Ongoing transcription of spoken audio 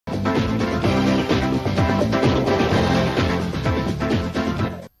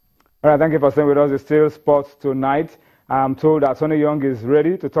All right, thank you for staying with us. It's still sports tonight. I'm told that Sonny Young is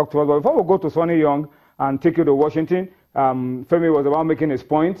ready to talk to us. But before we go to Sonny Young and take you to Washington, Femi was about making his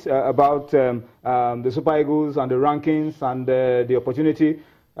point about the Super Eagles and the rankings and the opportunity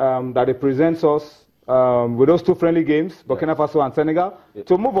that it presents us with those two friendly games, Burkina Faso and Senegal,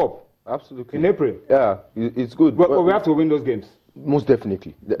 to move up. Absolutely. In April. Yeah, it's good. But we have to win those games. Most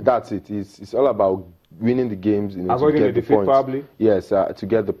definitely. That's it. It's all about winning the games, avoiding the defeat, points. probably. Yes, to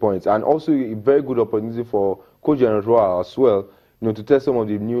get the points, and also a very good opportunity for Coach General as well. To test some of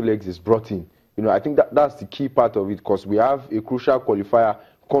the new legs he's brought in. I think that's the key part of it, because we have a crucial qualifier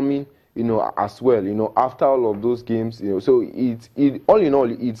coming. As well. After all of those games. So all in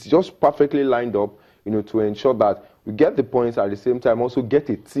all, it's just perfectly lined up. To ensure that we get the points at the same time, also get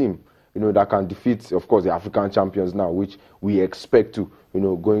a team. That can defeat, of course, the African champions now, which we expect to,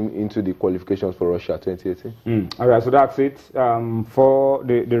 going into the qualifications for Russia 2018. All right, so that's it for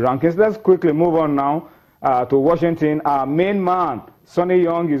the rankings. Let's quickly move on now to Washington. Our main man, Sonny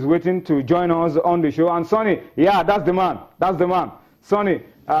Young, is waiting to join us on the show. And Sonny, yeah, that's the man. That's the man. Sonny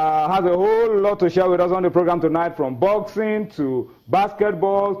has a whole lot to share with us on the program tonight, from boxing to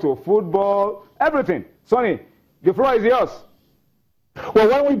basketball to football, everything. Sonny, the floor is yours. Well,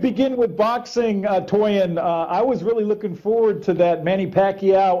 why don't we begin with boxing, Toyin? I was really looking forward to that Manny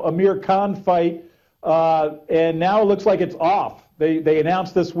Pacquiao-Amir Khan fight, and now it looks like it's off. They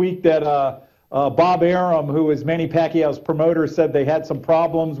announced this week that Bob Arum, who is Manny Pacquiao's promoter, said they had some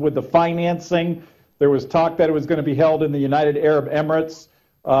problems with the financing. There was talk that it was going to be held in the United Arab Emirates.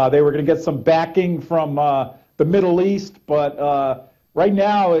 They were going to get some backing from the Middle East, but right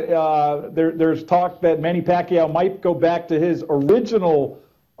now, there's talk that Manny Pacquiao might go back to his original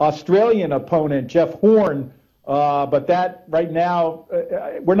Australian opponent, Jeff Horn. But that, right now,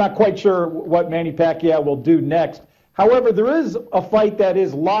 we're not quite sure what Manny Pacquiao will do next. However, there is a fight that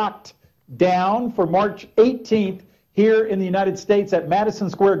is locked down for March 18th here in the United States at Madison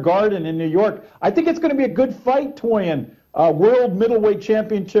Square Garden in New York. I think it's going to be a good fight, Toyin. World Middleweight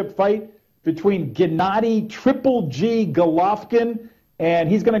Championship fight between Gennady Triple G Golovkin, and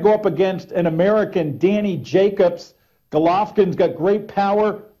he's going to go up against an American, Danny Jacobs. Golovkin's got great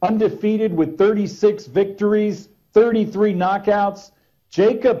power, undefeated with 36 victories, 33 knockouts.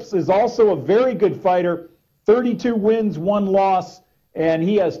 Jacobs is also a very good fighter, 32 wins, 1 loss, and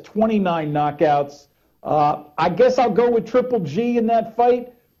he has 29 knockouts. I guess I'll go with Triple G in that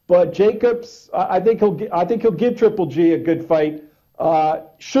fight, but Jacobs, I think he'll give Triple G a good fight.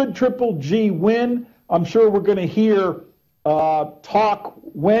 Should Triple G win, I'm sure we're going to hear talk,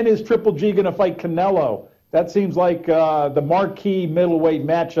 when is Triple G going to fight Canelo? That seems like the marquee middleweight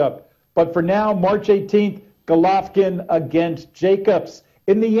matchup. But for now, March 18th, Golovkin against Jacobs.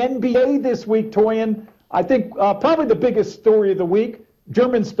 In the NBA this week, Toyin, I think probably the biggest story of the week,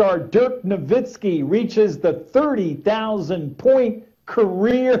 German star Dirk Nowitzki reaches the 30,000-point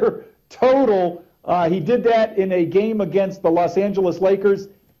career total. He did that in a game against the Los Angeles Lakers.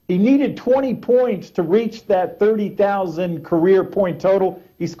 He needed 20 points to reach that 30,000 career point total.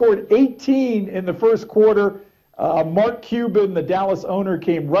 He scored 18 in the first quarter. Mark Cuban, the Dallas owner,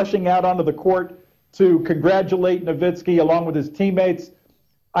 came rushing out onto the court to congratulate Nowitzki along with his teammates.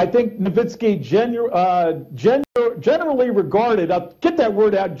 I think Nowitzki generally regarded, I'll get that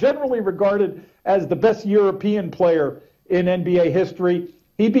word out, generally regarded as the best European player in NBA history.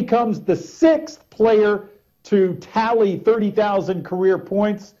 He becomes the 6th player to tally 30,000 career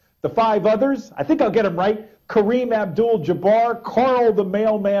points. The 5 others, I think I'll get them right: Kareem Abdul-Jabbar, Karl the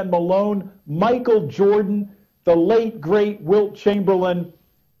Mailman Malone, Michael Jordan, the late, great Wilt Chamberlain,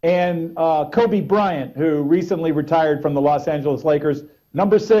 and Kobe Bryant, who recently retired from the Los Angeles Lakers.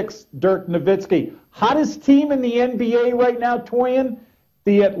 Number 6, Dirk Nowitzki. Hottest team in the NBA right now, Toyin?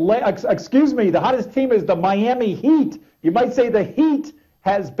 The hottest team is the Miami Heat. You might say the Heat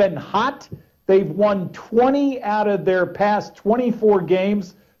has been hot. They've won 20 out of their past 24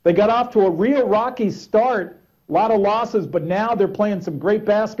 games. They got off to a real rocky start, a lot of losses, but now they're playing some great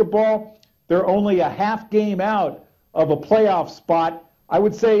basketball. They're only a half game out of a playoff spot. I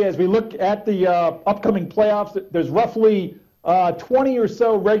would say, as we look at the upcoming playoffs, there's roughly 20 or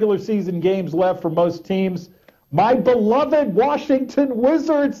so regular season games left for most teams. My beloved Washington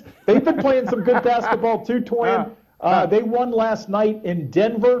Wizards, they've been playing some good basketball too, Toyin. They won last night in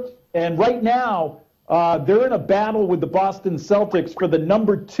Denver, and right now they're in a battle with the Boston Celtics for the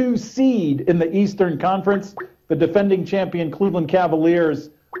number 2 seed in the Eastern Conference. The defending champion Cleveland Cavaliers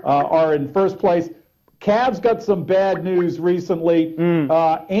are in first place. Cavs got some bad news recently.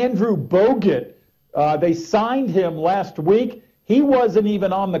 Andrew Bogut, they signed him last week. He wasn't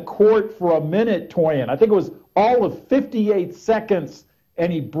even on the court for a minute, Toyin. I think it was all of 58 seconds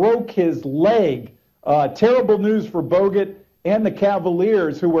and he broke his leg. Terrible news for Bogut and the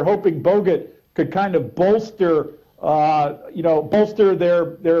Cavaliers, who were hoping Bogut could kind of bolster their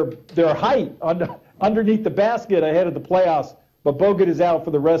height underneath the basket ahead of the playoffs. But Bogut is out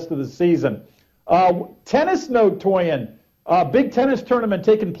for the rest of the season. Tennis note, Toyin. Big tennis tournament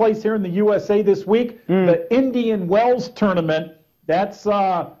taking place here in the USA this week. The Indian Wells tournament. That's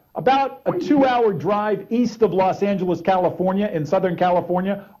about a 2-hour drive east of Los Angeles, California, in Southern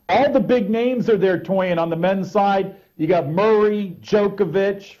California. All the big names are there, Toyin. On the men's side, you got Murray,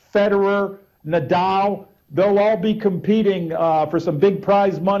 Djokovic, Federer, Nadal. They'll all be competing for some big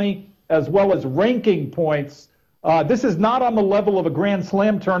prize money as well as ranking points. This is not on the level of a Grand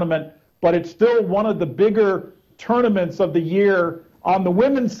Slam tournament, but it's still one of the bigger tournaments of the year. On the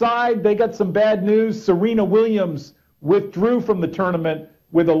women's side, they got some bad news. Serena Williams withdrew from the tournament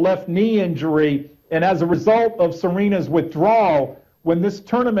with a left knee injury, and as a result of Serena's withdrawal, when this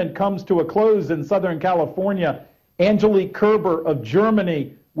tournament comes to a close in Southern California, Angelique Kerber of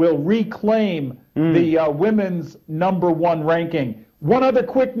Germany will reclaim the women's #1 ranking. One other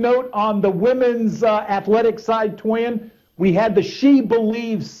quick note on the women's athletic side, Toyin. We had the She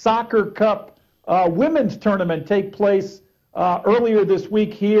Believes Soccer Cup women's tournament take place earlier this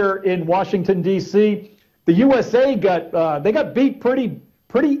week here in Washington, D.C. The USA got beat pretty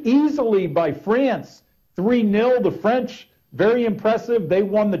easily by France, 3-0. The French, very impressive. They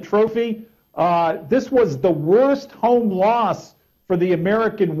won the trophy. This was the worst home loss for the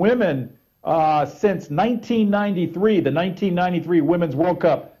American women since 1993, the 1993 Women's World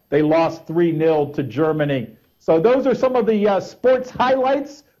Cup. They lost 3-0 to Germany. So those are some of the sports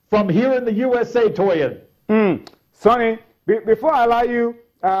highlights from here in the USA, Toyin. Sonny, before I allow you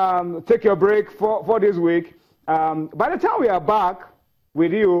take your break for this week, by the time we are back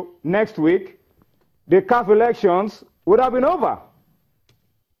with you next week, the CAF elections would have been over.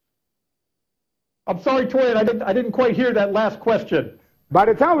 I'm sorry, Toyin, I didn't quite hear that last question. By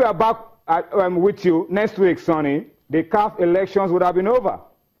the time we are back with you next week, Sonny, the CAF elections would have been over.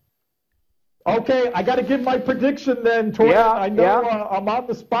 Okay, I got to give my prediction then, Toyin. Yeah, I know I'm on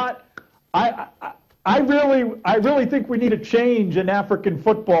the spot. I really think we need a change in African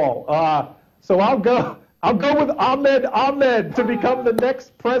football. So I'll go with Ahmed to become the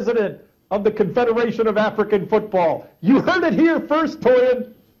next president of the Confederation of African Football. You heard it here first,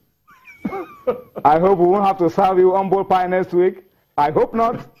 Toyin. I hope we won't have to serve you humble pie next week. I hope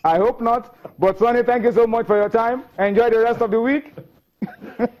not. I hope not. But Sonny, thank you so much for your time. Enjoy the rest of the week.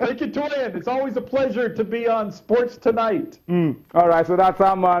 Thank you, Toyin. It's always a pleasure to be on Sports Tonight. All right, so that's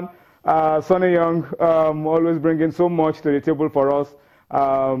our man, Sonny Young, always bringing so much to the table for us.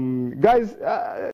 Guys,